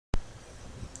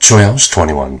Choi House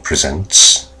 21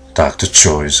 presents Dr.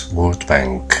 Choi's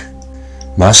WordBank,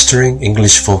 mastering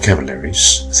English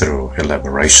vocabularies through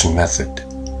Elaboration Method,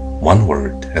 one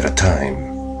word at a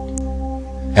time.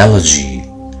 Elegy,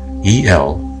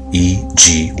 E-L-E-G-Y,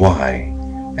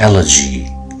 Elegy.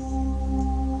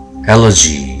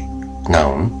 Elegy,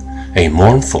 noun, a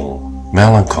mournful,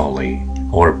 melancholy,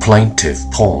 or plaintive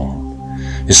poem,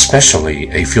 especially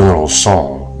a funeral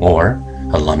song or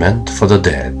a lament for the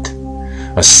dead,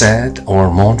 a sad or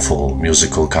mournful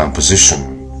musical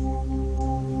composition.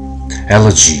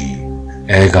 Elegy,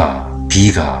 애가,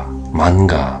 비가,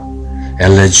 만가,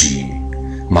 Elegy,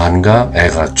 만가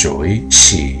애가 Choi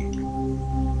시.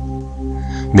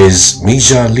 Ms.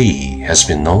 I미자씨 has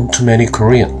been known to many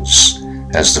Koreans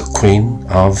as the Queen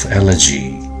of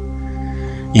Elegy.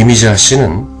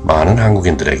 이미자씨는 많은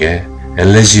한국인들에게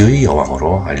엘레지의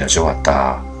여왕으로 알려져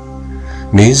왔다.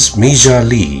 Ms.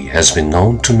 I미자씨 has been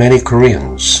known to many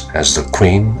Koreans as the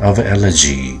Queen of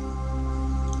Elegy.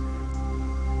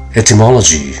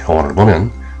 Etymology, 오늘 보면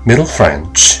Middle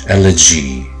French,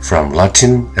 Elegy, from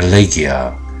Latin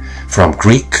elegia, from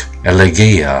Greek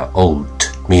elegeia, ode,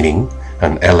 meaning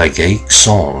an elegiac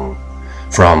song,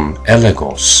 from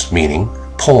elegos, meaning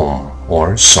poem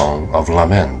or song of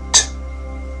lament.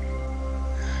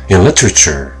 In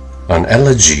literature, an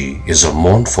elegy is a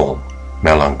mournful,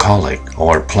 melancholic,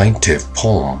 or plaintive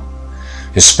poem,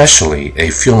 especially a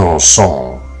funeral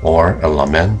song or a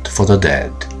lament for the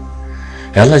dead.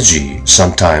 Elegy,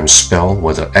 sometimes spelled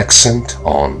with an accent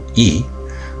on E,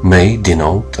 may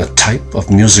denote a type of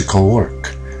musical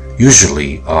work,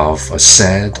 usually of a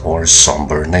sad or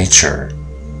somber nature.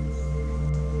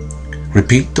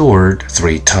 Repeat the word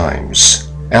 3 times.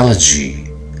 Elegy,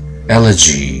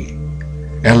 elegy,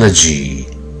 elegy.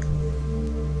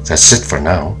 That's it for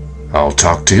now. I'll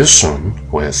talk to you soon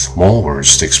with more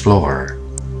words to explore.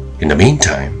 In the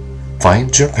meantime,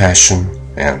 find your passion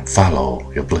and follow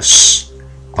your bliss.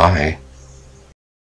 Bye.